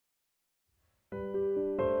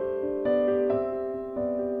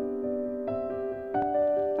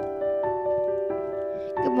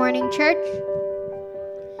morning, church.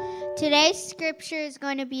 Today's scripture is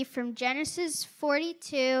going to be from Genesis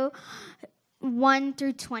 42, 1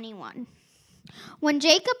 through 21. When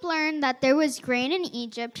Jacob learned that there was grain in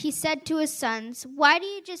Egypt, he said to his sons, "Why do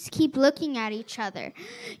you just keep looking at each other?"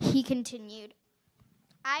 He continued,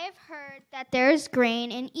 "I have heard that there is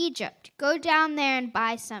grain in Egypt. Go down there and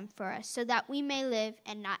buy some for us, so that we may live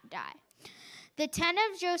and not die." The 10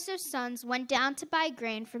 of Joseph's sons went down to buy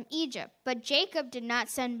grain from Egypt, but Jacob did not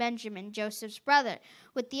send Benjamin, Joseph's brother,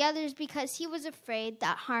 with the others because he was afraid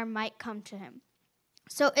that harm might come to him.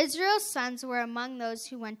 So Israel's sons were among those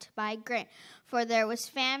who went to buy grain, for there was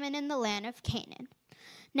famine in the land of Canaan.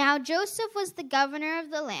 Now Joseph was the governor of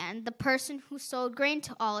the land, the person who sold grain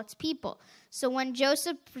to all its people. So when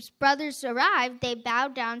Joseph's brothers arrived, they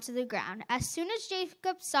bowed down to the ground. As soon as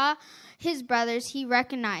Jacob saw his brothers, he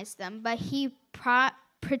recognized them, but he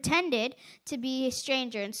pretended to be a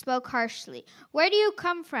stranger and spoke harshly. "Where do you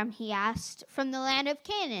come from?" he asked. "From the land of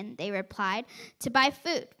Canaan," they replied, "to buy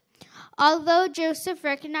food." Although Joseph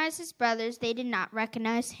recognized his brothers, they did not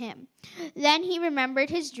recognize him. Then he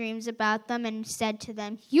remembered his dreams about them and said to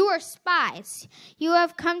them, "You are spies. You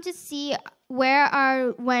have come to see where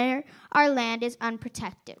our land is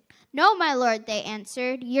unprotected." "No, my lord," they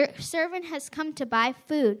answered. "Your servant has come to buy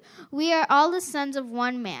food. We are all the sons of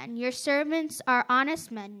one man. Your servants are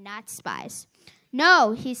honest men, not spies."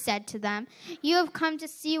 "No," he said to them, "you have come to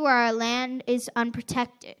see where our land is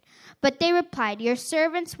unprotected." But they replied, "Your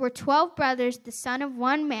servants were 12 brothers, the son of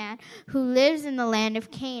one man, who lives in the land of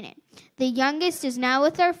Canaan. The youngest is now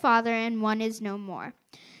with our father, and one is no more."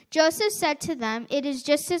 Joseph said to them, "It is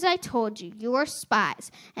just as I told you. You are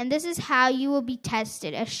spies, and this is how you will be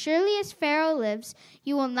tested. As surely as Pharaoh lives,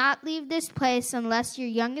 you will not leave this place unless your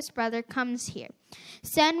youngest brother comes here.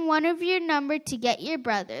 Send one of your number to get your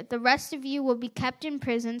brother. The rest of you will be kept in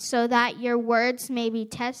prison so that your words may be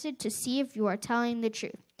tested to see if you are telling the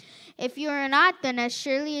truth. If you are not, then as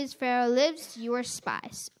surely as Pharaoh lives, you are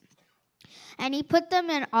spies." And he put them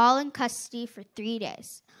all in custody for 3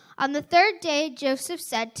 days. On the third day, Joseph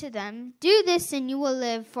said to them, "Do this and you will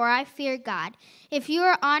live, for I fear God. If you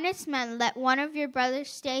are honest men, let one of your brothers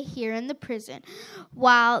stay here in the prison,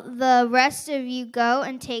 while the rest of you go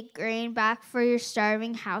and take grain back for your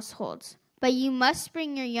starving households. But you must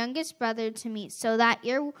bring your youngest brother to me, so that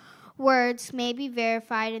your words may be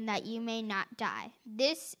verified and that you may not die."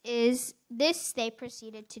 This they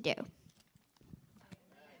proceeded to do.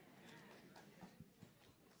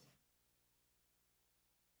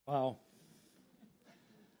 Wow.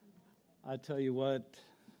 I tell you what,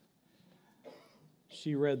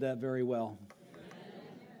 she read that very well.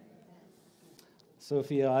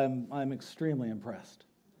 Sophia, I'm extremely impressed.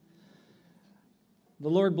 The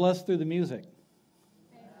Lord bless through the music.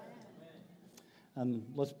 And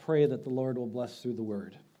let's pray that the Lord will bless through the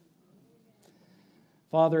word.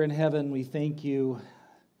 Father in heaven, we thank you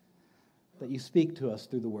that you speak to us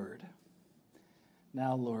through the word.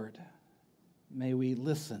 Now, Lord, may we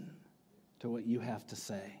listen to what you have to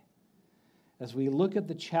say as we look at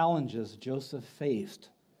the challenges Joseph faced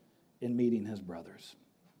in meeting his brothers.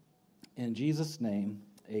 In Jesus' name,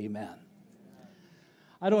 amen.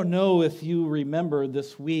 I don't know if you remember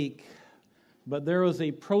this week, but there was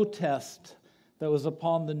a protest that was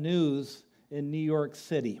upon the news in New York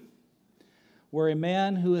City, where a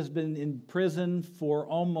man who has been in prison for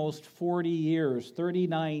almost 40 years,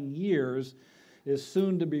 39 years, is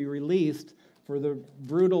soon to be released for the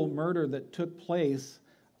brutal murder that took place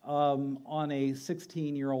on a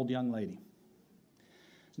 16-year-old young lady.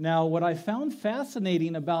 Now, what I found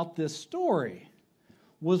fascinating about this story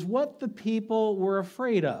was what the people were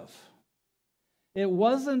afraid of. It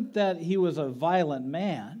wasn't that he was a violent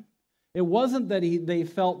man. It wasn't that they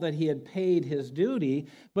felt that he had paid his duty,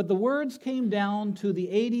 but the words came down to the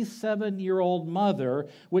 87-year-old mother,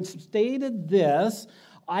 which stated this: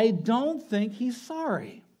 "I don't think he's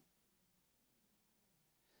sorry.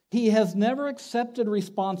 He has never accepted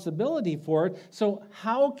responsibility for it, so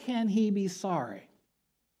how can he be sorry?"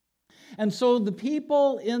 And so the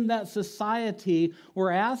people in that society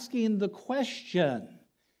were asking the question,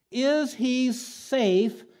 is he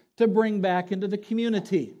safe to bring back into the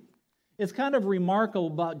community? It's kind of remarkable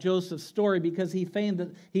about Joseph's story because he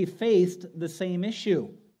faced the same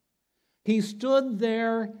issue. He stood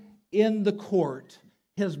there in the court.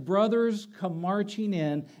 His brothers come marching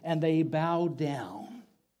in and they bow down.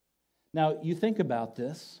 Now, you think about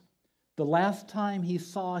this. The last time he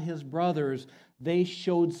saw his brothers, they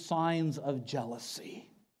showed signs of jealousy.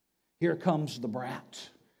 Here comes the brat.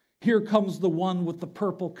 Here comes the one with the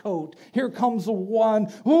purple coat. Here comes the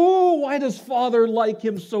one, oh, why does Father like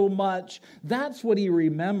him so much? That's what he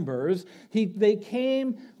remembers. They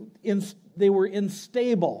were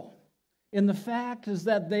unstable. And the fact is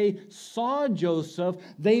that they saw Joseph,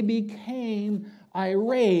 they became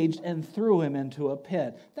irate and threw him into a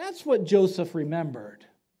pit. That's what Joseph remembered.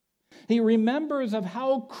 He remembers of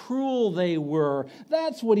how cruel they were.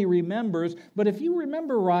 That's what he remembers. But if you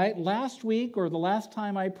remember right, last week or the last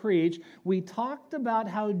time I preached, we talked about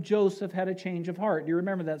how Joseph had a change of heart. Do you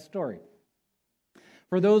remember that story?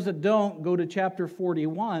 For those that don't, go to chapter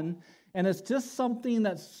 41, and it's just something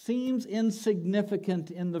that seems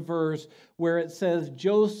insignificant in the verse where it says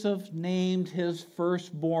Joseph named his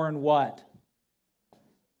firstborn what?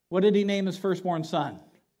 What did he name his firstborn son?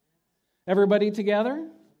 Everybody together?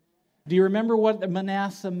 Do you remember what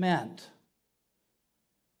Manasseh meant?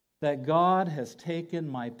 That God has taken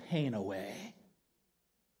my pain away.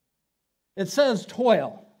 It says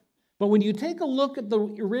toil. But when you take a look at the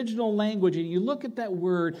original language and you look at that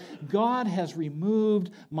word, God has removed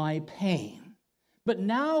my pain. But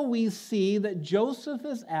now we see that Joseph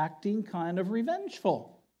is acting kind of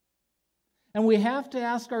revengeful. And we have to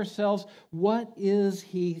ask ourselves, what is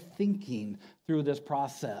he thinking through this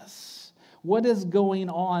process? What is going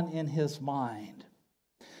on in his mind?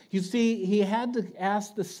 You see, he had to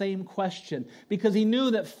ask the same question because he knew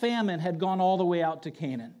that famine had gone all the way out to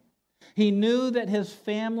Canaan. He knew that his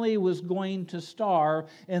family was going to starve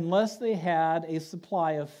unless they had a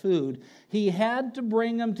supply of food. He had to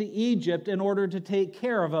bring them to Egypt in order to take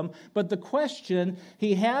care of them. But the question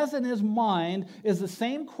he has in his mind is the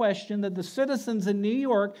same question that the citizens in New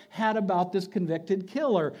York had about this convicted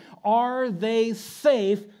killer. Are they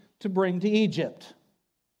safe to bring to Egypt?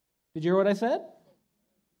 Did you hear what I said?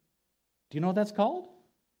 Do you know what that's called?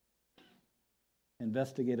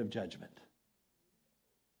 Investigative judgment.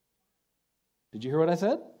 Did you hear what I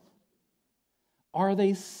said? Are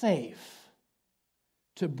they safe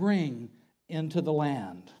to bring into the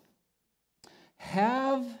land?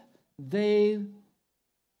 Have they...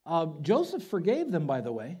 Joseph forgave them, by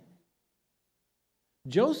the way.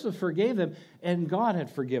 Joseph forgave them, and God had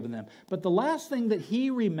forgiven them. But the last thing that he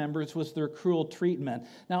remembers was their cruel treatment.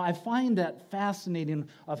 Now, I find that fascinating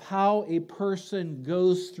of how a person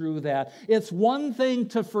goes through that. It's one thing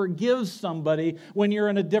to forgive somebody when you're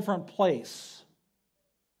in a different place.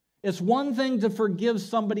 It's one thing to forgive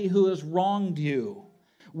somebody who has wronged you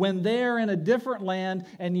when they're in a different land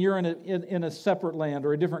and you're in a separate land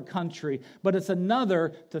or a different country. But it's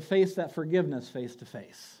another to face that forgiveness face to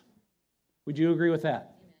face. Would you agree with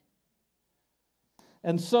that?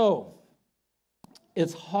 And so,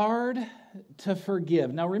 it's hard to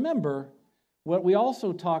forgive. Now remember, what we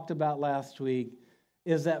also talked about last week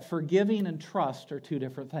is that forgiving and trust are two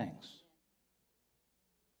different things.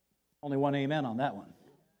 Only one amen on that one.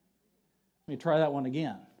 Let me try that one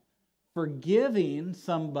again. Forgiving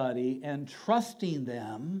somebody and trusting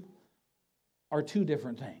them are two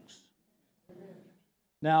different things.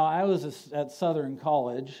 Now, I was at Southern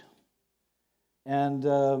College, and,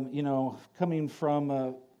 coming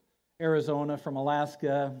from Arizona, from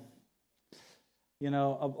Alaska,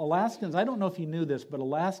 Alaskans, I don't know if you knew this, but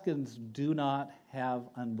Alaskans do not have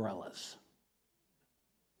umbrellas.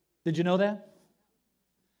 Did you know that?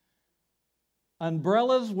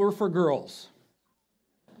 Umbrellas were for girls.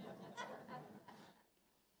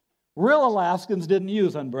 Real Alaskans didn't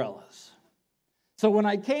use umbrellas. So when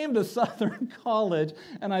I came to Southern College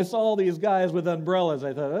and I saw all these guys with umbrellas,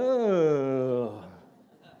 I thought, oh,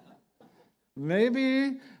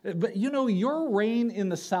 maybe. But your rain in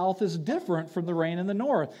the south is different from the rain in the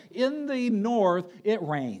north. In the north, it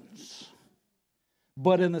rains.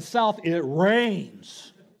 But in the south, it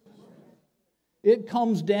rains. It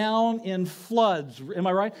comes down in floods. Am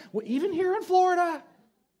I right? Well, even here in Florida,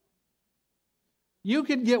 you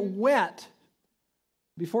could get wet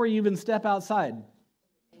before you even step outside.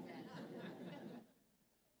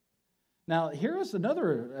 Now, here's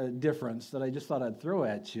another difference that I just thought I'd throw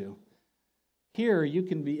at you. Here, you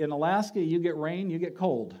can be, in Alaska, you get rain, you get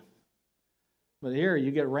cold. But here,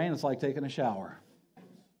 you get rain, it's like taking a shower.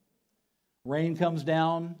 Rain comes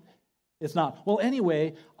down, it's not. Well,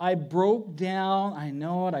 anyway, I broke down, I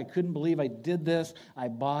know it, I couldn't believe I did this. I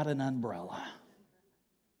bought an umbrella.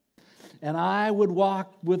 And I would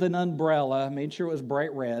walk with an umbrella, made sure it was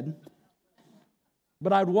bright red.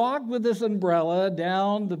 But I'd walk with this umbrella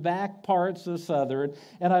down the back parts of Southern,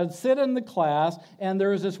 and I'd sit in the class, and there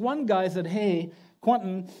was this one guy said, "Hey,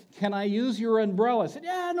 Quentin, can I use your umbrella?" I said,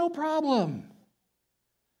 "Yeah, no problem."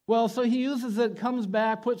 Well, so he uses it, comes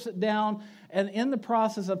back, puts it down, and in the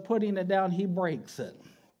process of putting it down, he breaks it.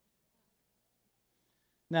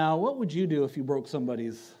 Now, what would you do if you broke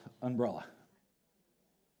somebody's umbrella?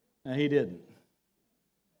 Now, he didn't.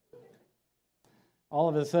 All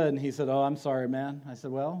of a sudden, he said, "Oh, I'm sorry, man." I said,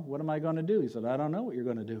 "Well, what am I going to do?" He said, "I don't know what you're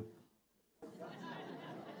going to do."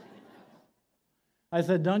 I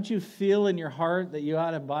said, "Don't you feel in your heart that you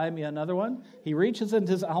ought to buy me another one?" He reaches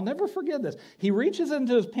into his, I'll never forget this. He reaches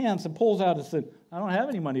into his pants and pulls out and said, "I don't have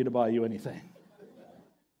any money to buy you anything."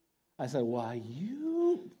 I said, "Why,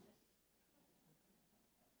 you..."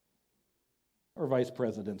 Or vice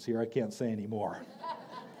presidents here, I can't say any more.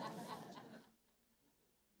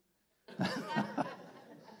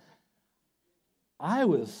 I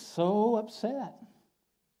was so upset.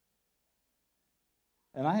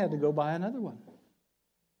 And I had to go buy another one.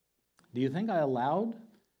 Do you think I allowed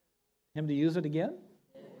him to use it again?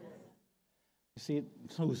 You see,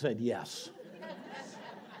 who said yes?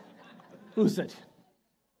 Who said?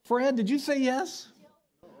 Fred, did you say yes?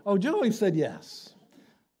 Oh, Joey said yes.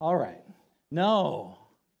 All right. No.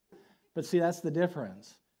 But see, that's the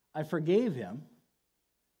difference. I forgave him,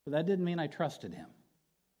 but that didn't mean I trusted him.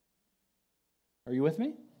 Are you with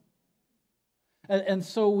me? And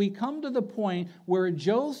so we come to the point where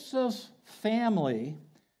Joseph's family,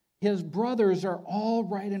 his brothers, are all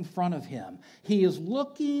right in front of him. He is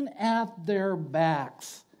looking at their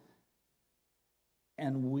backs.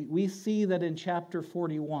 And we see that in chapter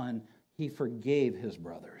 41, he forgave his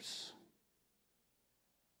brothers.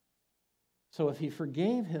 So if he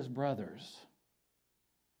forgave his brothers,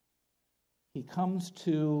 he comes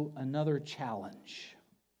to another challenge.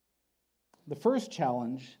 The first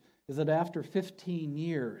challenge is that after 15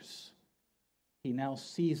 years, he now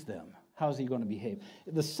sees them. How's he going to behave?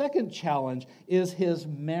 The second challenge is his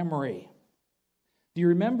memory. Do you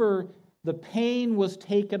remember the pain was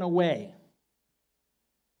taken away,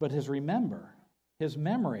 but his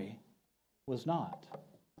memory was not?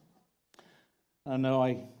 I know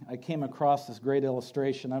I came across this great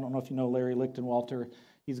illustration. I don't know if you know Larry Lichtenwalter.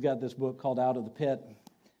 He's got this book called Out of the Pit.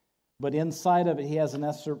 But inside of it, he has an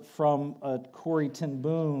excerpt from Corrie ten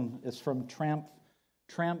Boom. It's from A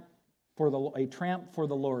Tramp for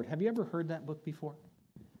the Lord. Have you ever heard that book before?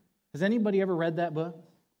 Has anybody ever read that book?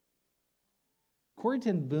 Corrie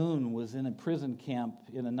ten Boom was in a prison camp,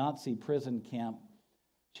 in a Nazi prison camp.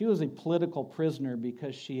 She was a political prisoner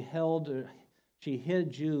because she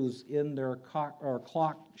hid Jews in their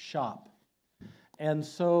clock shop. And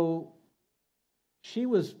so she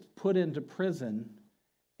was put into prison.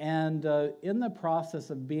 And in the process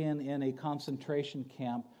of being in a concentration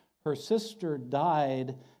camp, her sister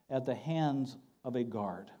died at the hands of a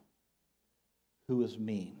guard who was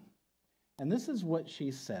mean. And this is what she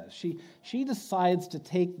says. She decides to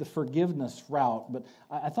take the forgiveness route, but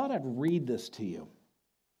I thought I'd read this to you.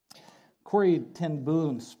 Corrie ten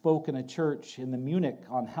Boom spoke in a church in the Munich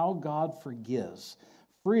on how God forgives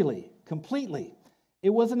freely, completely. It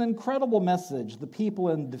was an incredible message the people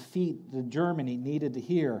in defeat to Germany needed to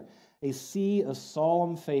hear. A sea of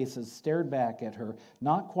solemn faces stared back at her,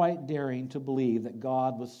 not quite daring to believe that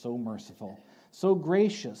God was so merciful, so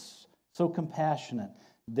gracious, so compassionate.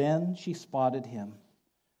 Then she spotted him,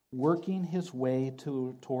 working his way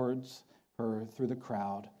towards her through the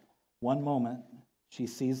crowd. One moment, she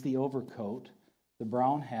sees the overcoat, the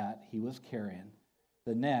brown hat he was carrying.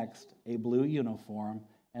 The next, a blue uniform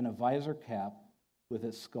and a visor cap with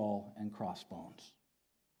its skull and crossbones.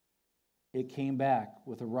 It came back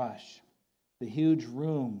with a rush. The huge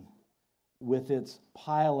room with its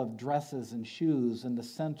pile of dresses and shoes in the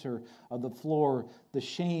center of the floor, the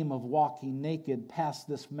shame of walking naked past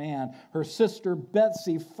this man, her sister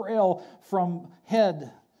Betsy, frail from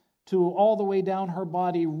head to all the way down her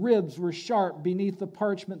body. Ribs were sharp beneath the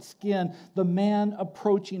parchment skin. The man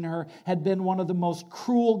approaching her had been one of the most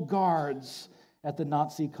cruel guards at the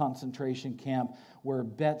Nazi concentration camp where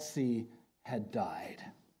Betsy had died.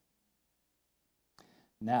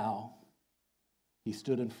 Now, he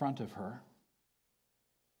stood in front of her,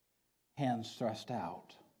 hands thrust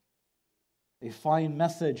out. A fine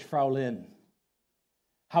message, Fraulein.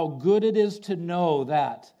 How good it is to know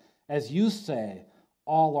that, as you say,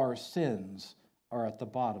 all our sins are at the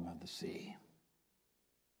bottom of the sea.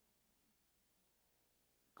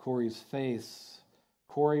 Corrie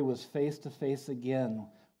was face to face again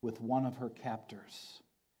with one of her captors,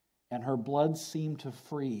 and her blood seemed to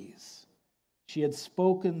freeze. She had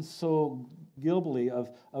spoken so glibly of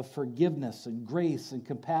forgiveness and grace and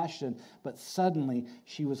compassion, but suddenly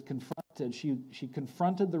she was confronted. She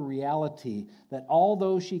confronted the reality that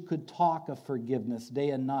although she could talk of forgiveness day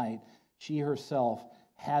and night, she herself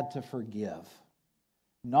had to forgive.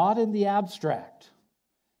 Not in the abstract,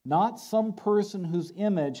 Not some person whose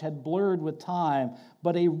image had blurred with time,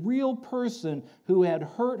 but a real person who had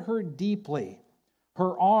hurt her deeply.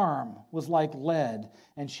 Her arm was like lead,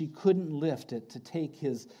 and she couldn't lift it to take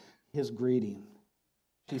his greeting.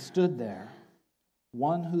 She stood there,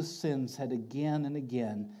 one whose sins had again and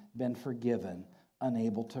again been forgiven,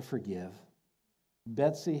 unable to forgive.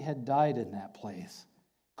 Betsy had died in that place.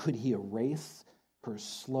 Could he erase her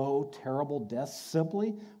slow, terrible death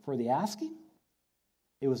simply for the asking?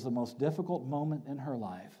 It was the most difficult moment in her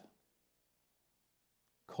life.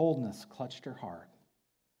 Coldness clutched her heart.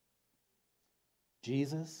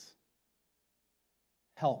 Jesus,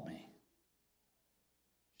 help me.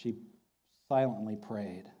 She silently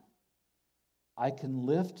prayed. I can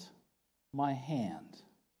lift my hand.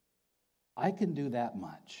 I can do that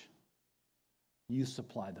much. You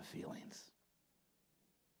supply the feelings.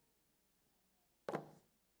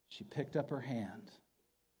 She picked up her hand,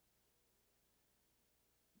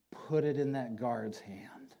 put it in that guard's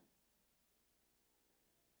hand.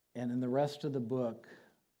 And in the rest of the book,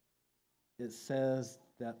 it says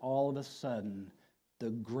that all of a sudden, the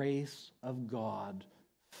grace of God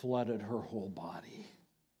flooded her whole body.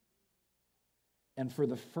 And for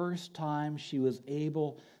the first time, she was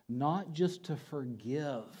able not just to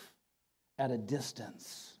forgive at a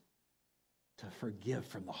distance, to forgive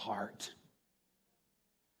from the heart.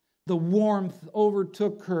 The warmth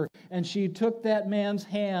overtook her, and she took that man's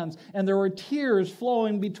hands, and there were tears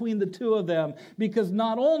flowing between the two of them, because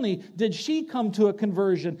not only did she come to a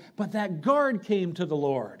conversion, but that guard came to the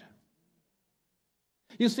Lord.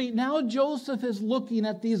 You see, now Joseph is looking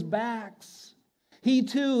at these backs. He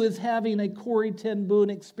too is having a Corrie ten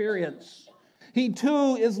Boom experience. He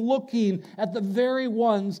too is looking at the very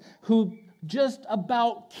ones who just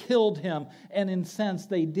about killed him, and in a sense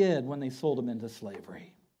they did when they sold him into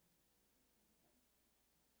slavery.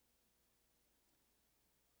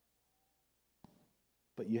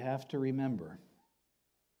 But you have to remember,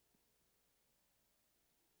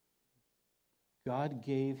 God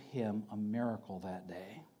gave him a miracle that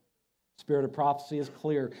day. Spirit of prophecy is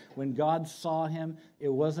clear. When God saw him, it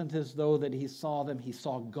wasn't as though that he saw them, he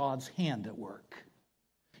saw God's hand at work.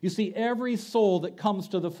 You see, every soul that comes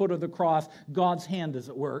to the foot of the cross, God's hand is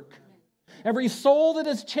at work. Every soul that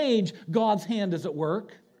is changed, God's hand is at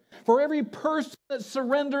work. For every person that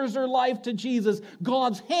surrenders their life to Jesus,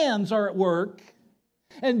 God's hands are at work.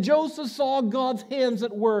 And Joseph saw God's hands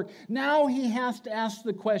at work. Now he has to ask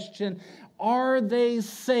the question, are they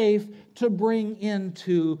safe to bring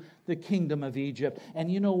into the kingdom of Egypt?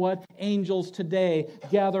 And you know what? Angels today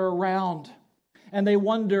gather around and they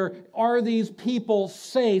wonder, are these people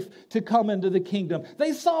safe to come into the kingdom?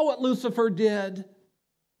 They saw what Lucifer did.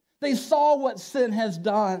 They saw what sin has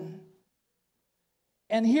done.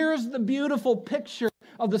 And here's the beautiful picture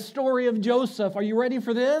of the story of Joseph. Are you ready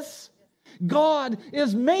for this? God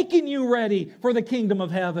is making you ready for the kingdom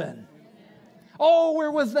of heaven. Oh, where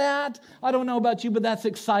was that? I don't know about you, but that's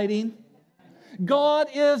exciting. God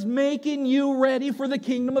is making you ready for the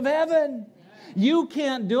kingdom of heaven. You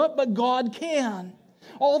can't do it, but God can.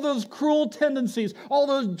 All those cruel tendencies, all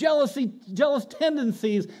those jealous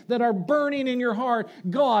tendencies that are burning in your heart,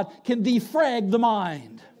 God can defrag the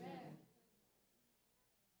mind.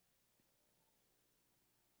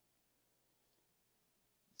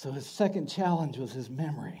 So his second challenge was his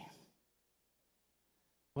memory.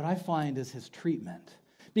 What I find is his treatment.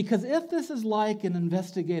 Because if this is like an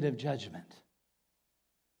investigative judgment,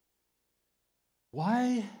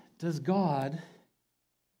 why does God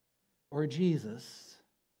or Jesus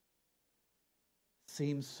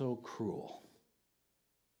seem so cruel?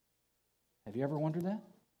 Have you ever wondered that?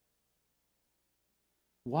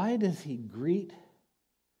 Why does he greet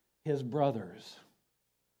his brothers,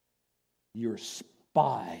 your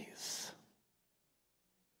spies?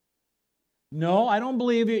 No, I don't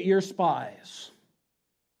believe you. You're spies.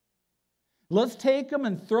 Let's take them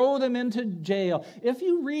and throw them into jail. If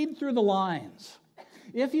you read through the lines,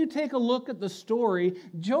 if you take a look at the story,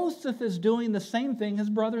 Joseph is doing the same thing his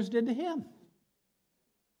brothers did to him.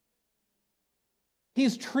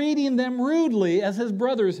 He's treating them rudely as his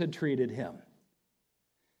brothers had treated him.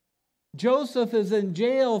 Joseph is in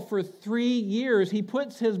jail for 3 years. He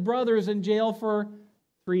puts his brothers in jail for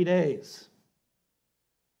 3 days.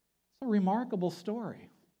 It's a remarkable story.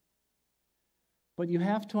 But you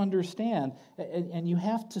have to understand, and you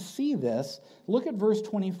have to see this. Look at verse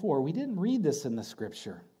 24. We didn't read this in the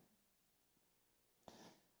scripture.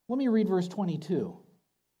 Let me read verse 22.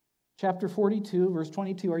 Chapter 42, verse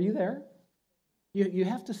 22. Are you there? You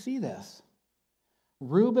have to see this.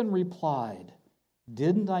 Reuben replied,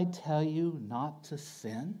 "Didn't I tell you not to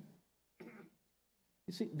sin?"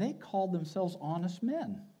 You see, they called themselves honest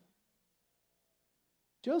men.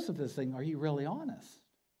 Joseph is saying, are you really honest?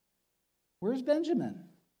 Where's Benjamin?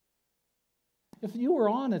 If you were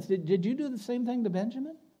honest, did you do the same thing to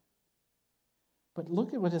Benjamin? But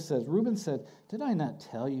look at what it says. Reuben said, did I not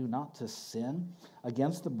tell you not to sin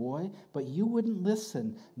against the boy? But you wouldn't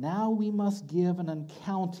listen. Now we must give an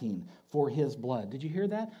accounting for his blood. Did you hear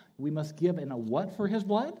that? We must give a what for his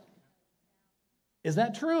blood? Is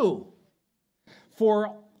that true?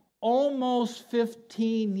 For almost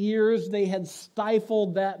 15 years, they had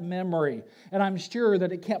stifled that memory. And I'm sure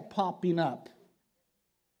that it kept popping up.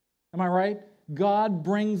 Am I right? God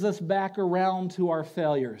brings us back around to our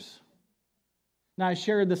failures. Now, I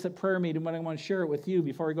shared this at prayer meeting, but I want to share it with you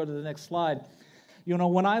before we go to the next slide. You know,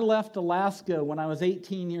 when I left Alaska when I was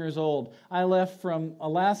 18 years old, I left from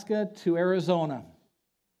Alaska to Arizona.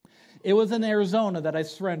 It was in Arizona that I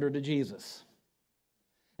surrendered to Jesus.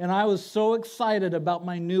 And I was so excited about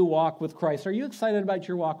my new walk with Christ. Are you excited about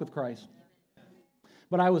your walk with Christ?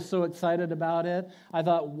 But I was so excited about it. I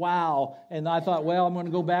thought, wow. And I thought, well, I'm going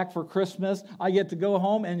to go back for Christmas. I get to go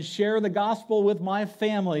home and share the gospel with my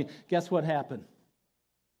family. Guess what happened?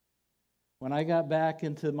 When I got back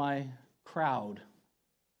into my crowd,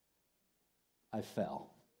 I fell.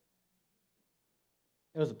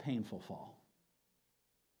 It was a painful fall.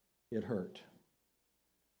 It hurt.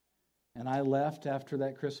 And I left after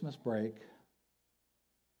that Christmas break.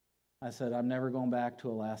 I said, I'm never going back to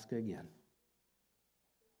Alaska again.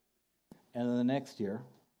 And then the next year,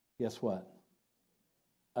 guess what?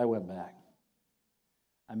 I went back.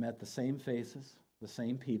 I met the same faces, the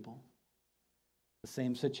same people, the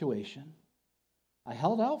same situation. I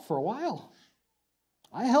held out for a while.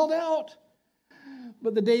 I held out.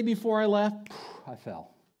 But the day before I left, I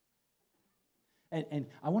fell. And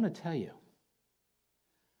I want to tell you,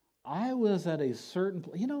 I was at a certain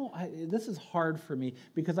place. You know, this is hard for me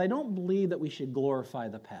because I don't believe that we should glorify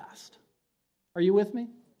the past. Are you with me?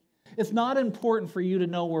 It's not important for you to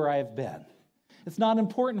know where I've been. It's not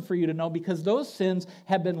important for you to know because those sins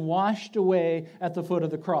have been washed away at the foot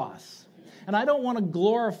of the cross. And I don't want to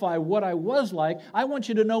glorify what I was like. I want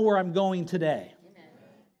you to know where I'm going today. Amen.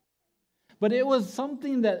 But it was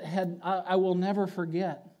something that I will never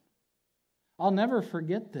forget. I'll never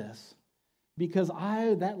forget this because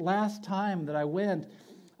that last time that I went,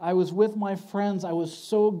 I was with my friends. I was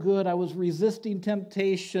so good. I was resisting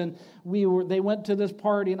temptation. They went to this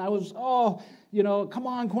party and I was, come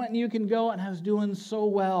on, Quentin, you can go. And I was doing so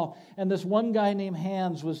well. And this one guy named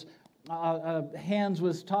Hans was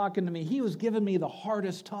talking to me. He was giving me the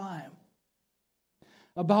hardest time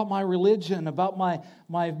about my religion, about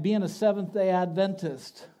my being a Seventh-day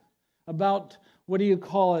Adventist, about,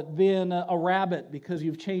 being a rabbit because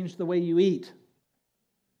you've changed the way you eat.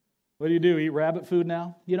 What do? Eat rabbit food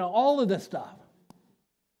now? You know, all of this stuff.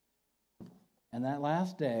 And that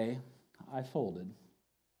last day, I folded.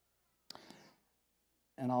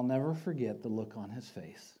 And I'll never forget the look on his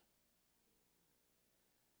face.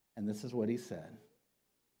 And this is what he said.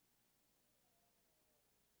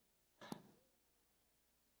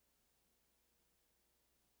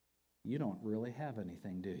 You don't really have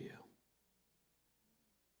anything, do you?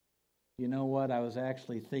 You know what? I was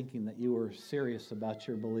actually thinking that you were serious about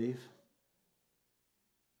your belief.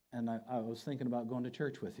 And I was thinking about going to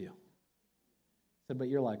church with you. I said, but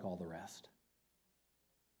you're like all the rest.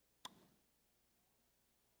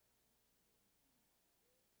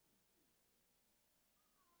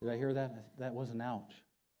 Did I hear that? That was an ouch.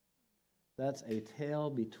 That's a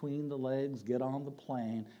tail between the legs, get on the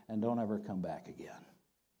plane, and don't ever come back again.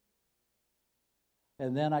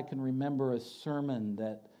 And then I can remember a sermon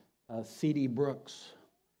that C.D. Brooks,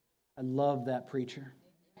 I love that preacher.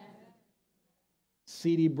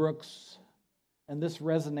 C.D. Brooks, and this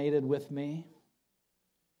resonated with me.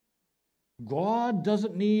 God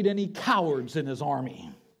doesn't need any cowards in his army.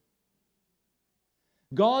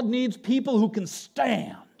 God needs people who can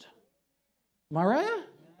stand. Am I right?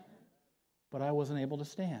 But I wasn't able to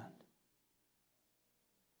stand.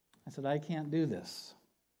 I said, I can't do this.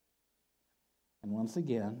 And once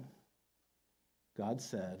again, God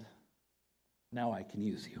said, now I can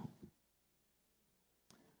use you.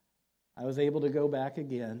 I was able to go back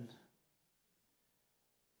again.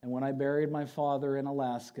 And when I buried my father in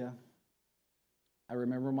Alaska, I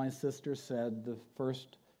remember my sister said, the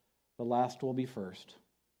last will be first.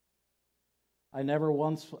 I never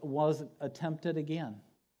once was tempted again.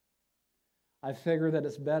 I figure that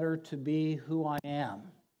it's better to be who I am,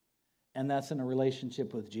 and that's in a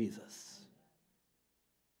relationship with Jesus.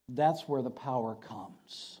 That's where the power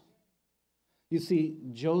comes. You see,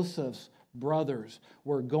 Joseph's brothers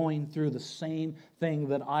were going through the same thing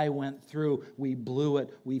that I went through. We blew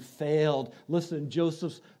it. We failed. Listen,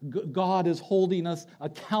 God is holding us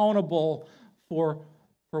accountable for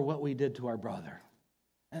what we did to our brother.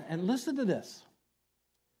 And listen to this.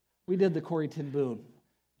 We did the Corrie ten Boom.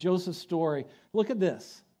 Joseph's story. Look at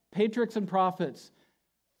this. Patriarchs and prophets.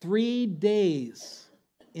 3 days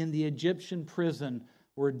in the Egyptian prison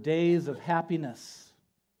were days of happiness.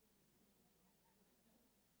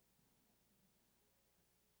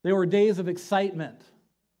 They were days of excitement.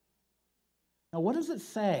 Now, what does it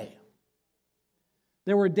say?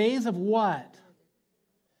 There were days of what?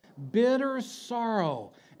 Bitter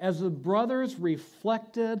sorrow, as the brothers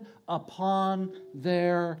reflected upon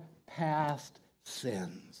their past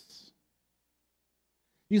sins.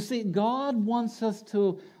 You see, God wants us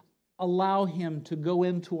to allow Him to go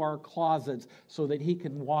into our closets so that He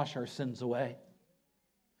can wash our sins away.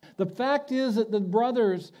 The fact is that the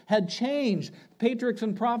brothers had changed. Patriarchs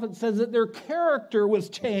and prophets says that their character was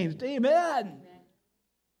changed. Amen.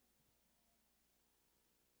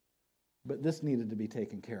 But this needed to be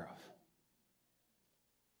taken care of.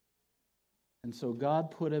 And so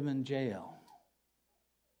God put him in jail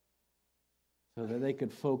so that they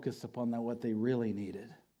could focus upon what they really needed.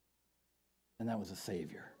 And that was a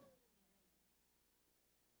Savior.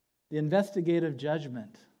 The investigative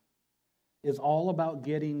judgment is all about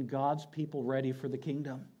getting God's people ready for the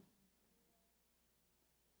kingdom.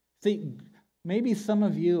 See, maybe some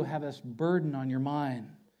of you have this burden on your mind.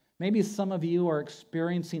 Maybe some of you are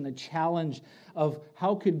experiencing a challenge of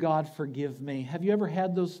how could God forgive me? Have you ever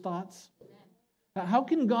had those thoughts? How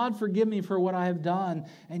can God forgive me for what I have done?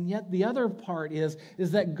 And yet the other part is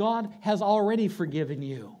that God has already forgiven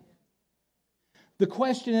you. The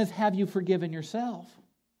question is, have you forgiven yourself?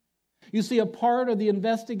 You see, a part of the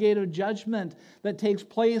investigative judgment that takes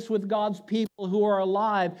place with God's people who are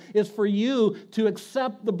alive is for you to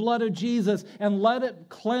accept the blood of Jesus and let it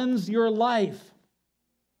cleanse your life.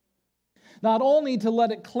 Not only to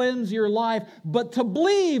let it cleanse your life, but to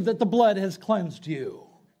believe that the blood has cleansed you.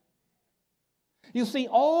 You see,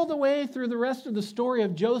 all the way through the rest of the story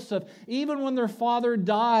of Joseph, even when their father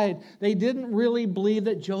died, they didn't really believe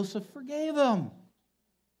that Joseph forgave them.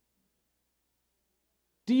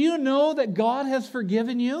 Do you know that God has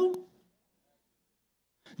forgiven you?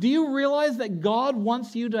 Do you realize that God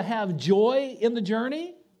wants you to have joy in the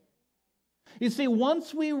journey? You see,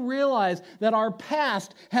 once we realize that our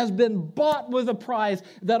past has been bought with a price,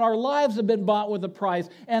 that our lives have been bought with a price,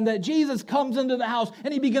 and that Jesus comes into the house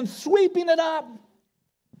and He begins sweeping it up,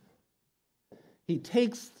 He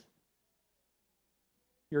takes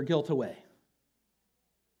your guilt away.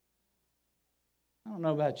 I don't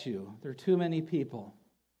know about you. There are too many people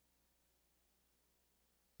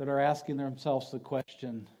that are asking themselves the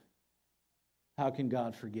question, how can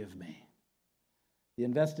God forgive me? The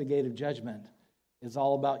investigative judgment is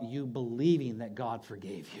all about you believing that God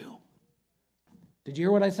forgave you. Did you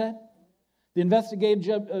hear what I said? The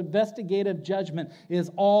investigative judgment is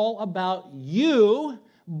all about you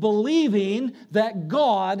believing that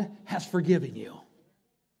God has forgiven you.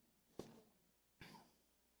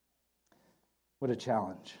 What a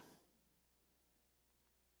challenge.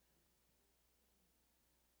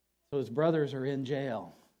 So his brothers are in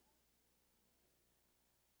jail.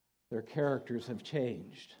 Their characters have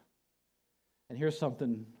changed. And here's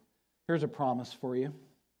a promise for you.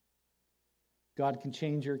 God can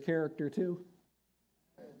change your character too.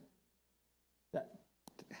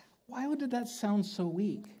 Why did that sound so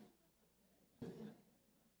weak?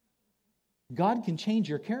 God can change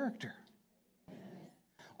your character.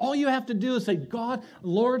 All you have to do is say, God,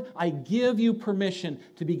 Lord, I give you permission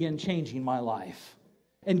to begin changing my life.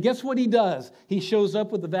 And guess what He does? He shows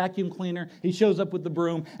up with the vacuum cleaner, He shows up with the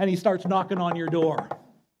broom, and He starts knocking on your door.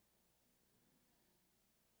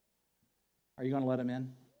 Are you going to let Him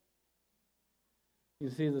in?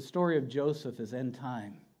 You see, the story of Joseph is end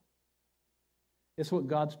time. It's what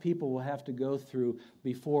God's people will have to go through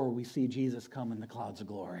before we see Jesus come in the clouds of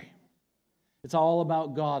glory. It's all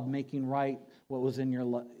about God making right what was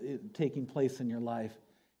taking place in your life.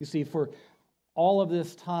 You see, for all of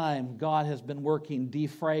this time, God has been working,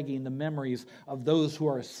 defragging the memories of those who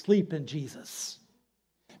are asleep in Jesus.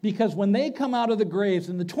 Because when they come out of the graves,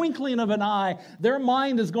 in the twinkling of an eye, their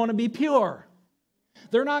mind is going to be pure.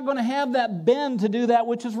 They're not going to have that bend to do that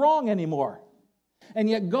which is wrong anymore. And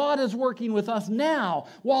yet God is working with us now,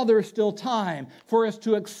 while there's still time, for us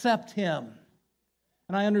to accept Him.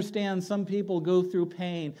 And I understand some people go through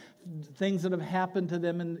pain, things that have happened to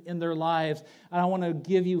them in their lives. And I want to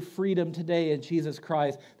give you freedom today in Jesus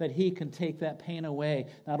Christ that He can take that pain away.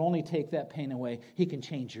 Not only take that pain away, He can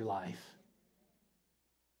change your life.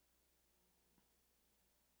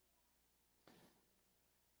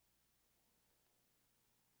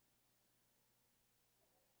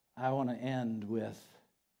 I want to end with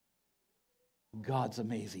God's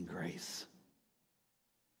amazing grace.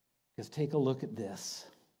 Because take a look at this.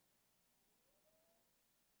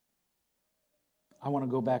 I want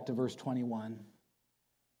to go back to verse 21.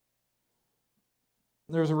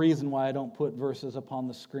 There's a reason why I don't put verses upon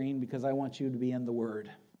the screen, because I want you to be in the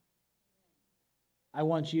Word. I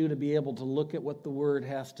want you to be able to look at what the Word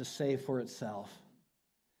has to say for itself.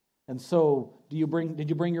 And so, did you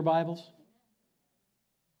bring your Bibles?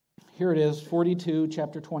 Here it is, 42,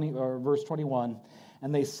 chapter 20, or verse 21.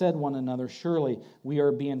 And they said one another, surely we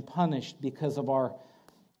are being punished because of our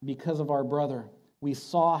brother. We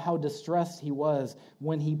saw how distressed he was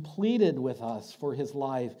when he pleaded with us for his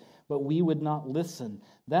life, but we would not listen.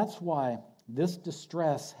 That's why this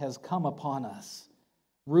distress has come upon us.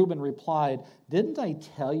 Reuben replied, didn't I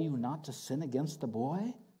tell you not to sin against the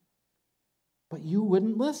boy? But you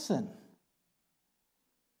wouldn't listen.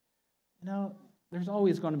 You know, there's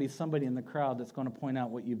always going to be somebody in the crowd that's going to point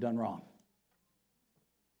out what you've done wrong.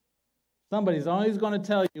 Somebody's always going to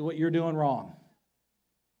tell you what you're doing wrong.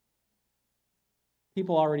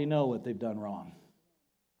 People already know what they've done wrong.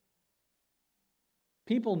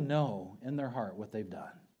 People know in their heart what they've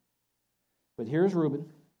done. But here's Reuben.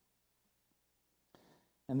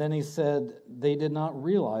 And then he said, they did not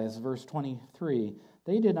realize, verse 23,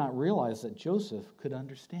 they did not realize that Joseph could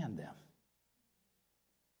understand them.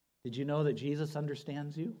 Did you know that Jesus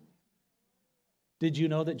understands you? Did you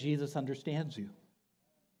know that Jesus understands you?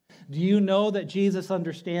 Do you know that Jesus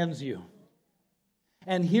understands you?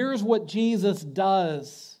 And here's what Jesus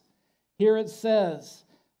does. Here it says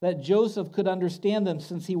that Joseph could understand them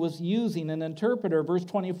since he was using an interpreter. Verse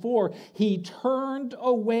 24, he turned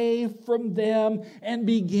away from them and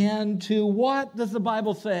began to, what does the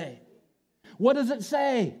Bible say? What does it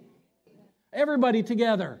say? Everybody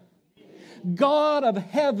together. God of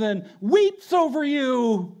heaven weeps over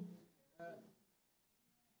you.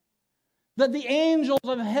 That the angels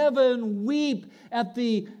of heaven weep at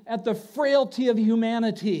the frailty of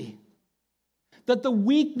humanity. That the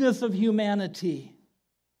weakness of humanity.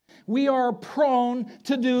 We are prone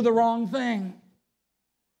to do the wrong thing.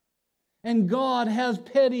 And God has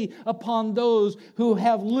pity upon those who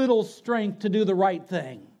have little strength to do the right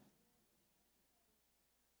thing.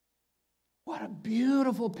 What a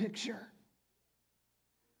beautiful picture.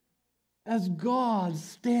 As God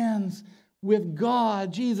stands with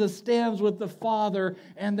God, Jesus stands with the Father,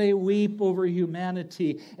 and they weep over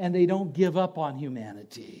humanity, and they don't give up on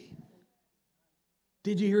humanity.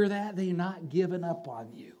 Did you hear that? They're not giving up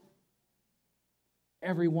on you.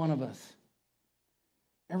 Every one of us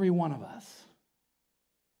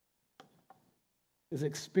is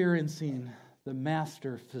experiencing the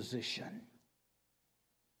master physician.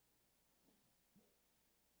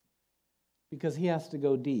 Because he has to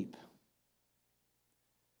go deep.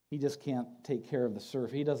 He just can't take care of the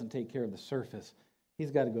surface. He doesn't take care of the surface.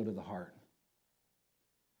 He's got to go to the heart.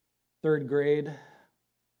 3rd grade,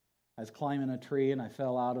 I was climbing a tree and I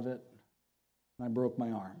fell out of it and I broke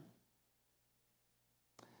my arm.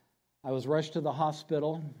 I was rushed to the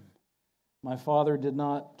hospital. My father did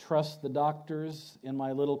not trust the doctors in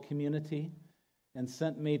my little community and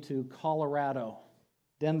sent me to Colorado,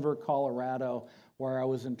 Denver, Colorado, where I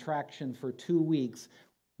was in traction for 2 weeks,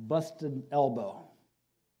 busted elbow.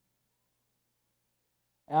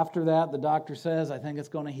 After that, the doctor says, I think it's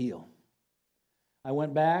going to heal. I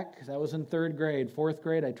went back. That was in 3rd grade. 4th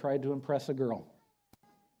grade, I tried to impress a girl.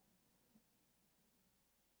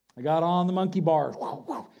 I got on the monkey bars.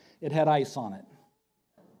 It had ice on it.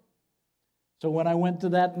 So when I went to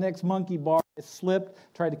that next monkey bar, I slipped,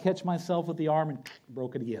 tried to catch myself with the arm, and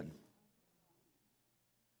broke it again.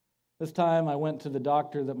 This time I went to the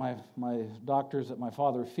doctor that my doctors that my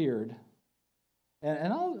father feared.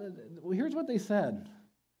 And here's what they said.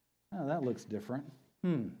 Oh, that looks different.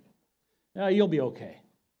 Yeah, you'll be okay.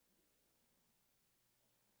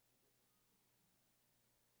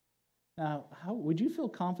 Now, how would you feel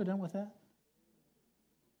confident with that?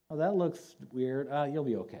 Oh, that looks weird. You'll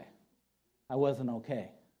be okay. I wasn't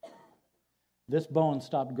okay. This bone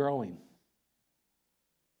stopped growing.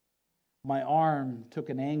 My arm took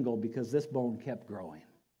an angle because this bone kept growing.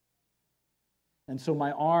 And so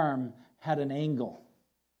my arm had an angle.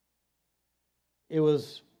 It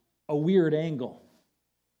was a weird angle.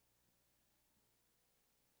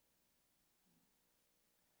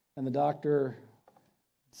 And the doctor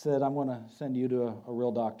said, I'm going to send you to a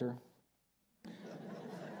real doctor.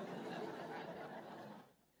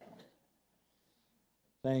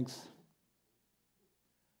 Thanks.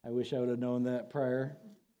 I wish I would have known that prior.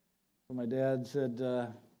 So my dad said, I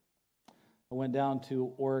went down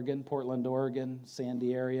to Oregon, Portland, Oregon,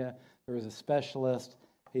 Sandy area. There was a specialist,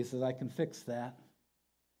 He says, I can fix that.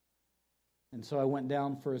 And so I went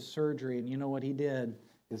down for his surgery, and you know what he did?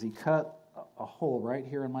 Is he cut a hole right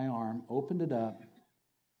here in my arm, opened it up.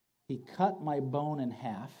 He cut my bone in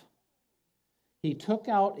half. He took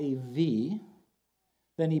out a V.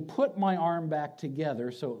 Then he put my arm back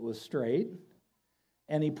together so it was straight.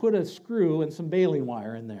 And he put a screw and some baling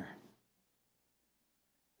wire in there.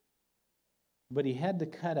 But he had to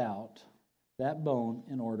cut out that bone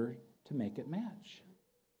in order to make it match.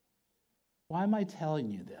 Why am I telling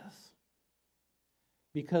you this?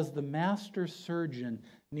 Because the master surgeon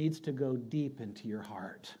needs to go deep into your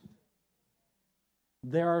heart.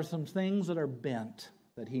 There are some things that are bent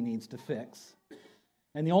that he needs to fix.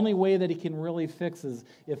 And the only way that he can really fix is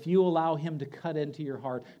if you allow him to cut into your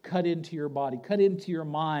heart, cut into your body, cut into your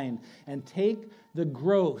mind, and take the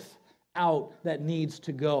growth out that needs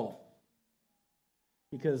to go.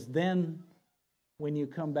 Because then, when you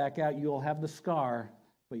come back out, you'll have the scar,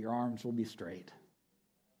 but your arms will be straight.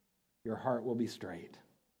 Your heart will be straight.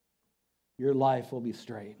 Your life will be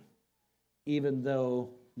straight. Even though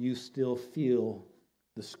you still feel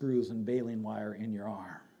the screws and baling wire in your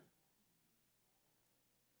arm.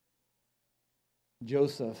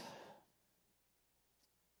 Joseph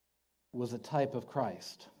was a type of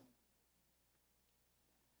Christ.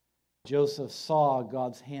 Joseph saw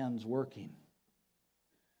God's hands working.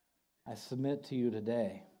 I submit to you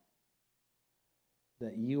today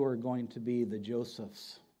that you are going to be the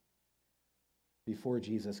Josephs before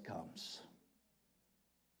Jesus comes.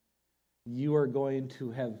 You are going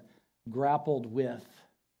to have grappled with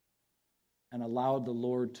and allowed the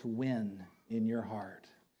Lord to win in your heart.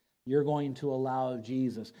 You're going to allow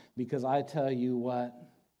Jesus, because I tell you what,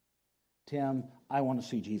 Tim, I want to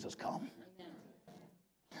see Jesus come.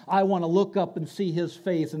 I want to look up and see his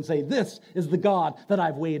face and say, this is the God that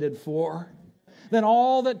I've waited for. Then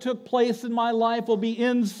all that took place in my life will be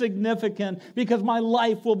insignificant because my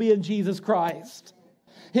life will be in Jesus Christ.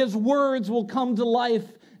 His words will come to life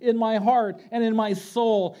in my heart and in my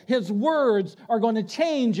soul. His words are going to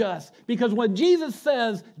change us because what Jesus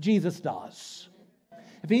says, Jesus does.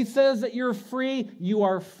 If he says that you're free, you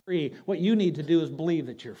are free. What you need to do is believe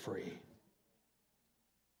that you're free.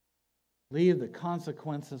 Leave the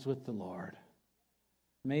consequences with the Lord.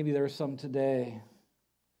 Maybe there's some today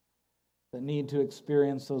that need to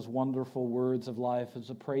experience those wonderful words of life, as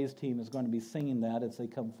the praise team is going to be singing that as they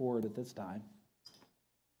come forward at this time.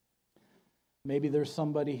 Maybe there's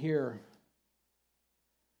somebody here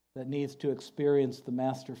that needs to experience the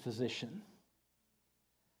master physician.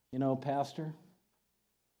 You know, Pastor,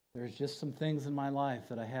 there's just some things in my life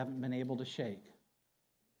that I haven't been able to shake.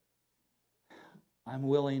 I'm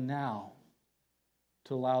willing now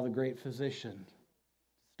to allow the great physician to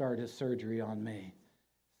start his surgery on me.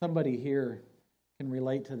 Somebody here can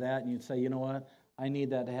relate to that, and you'd say, you know what, I need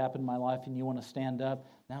that to happen in my life, and you want to stand up,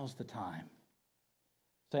 now's the time.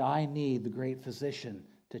 Say, I need the great physician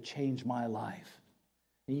to change my life.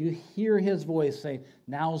 And you hear his voice say,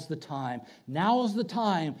 now's the time. Now's the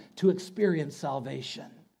time to experience salvation.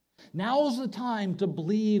 Now's the time to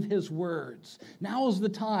believe his words. Now's the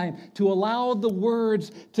time to allow the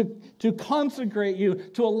words to consecrate you,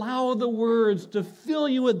 to allow the words to fill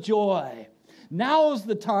you with joy. Now is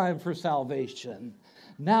the time for salvation.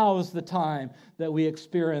 Now is the time that we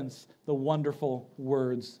experience the wonderful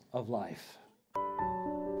words of life.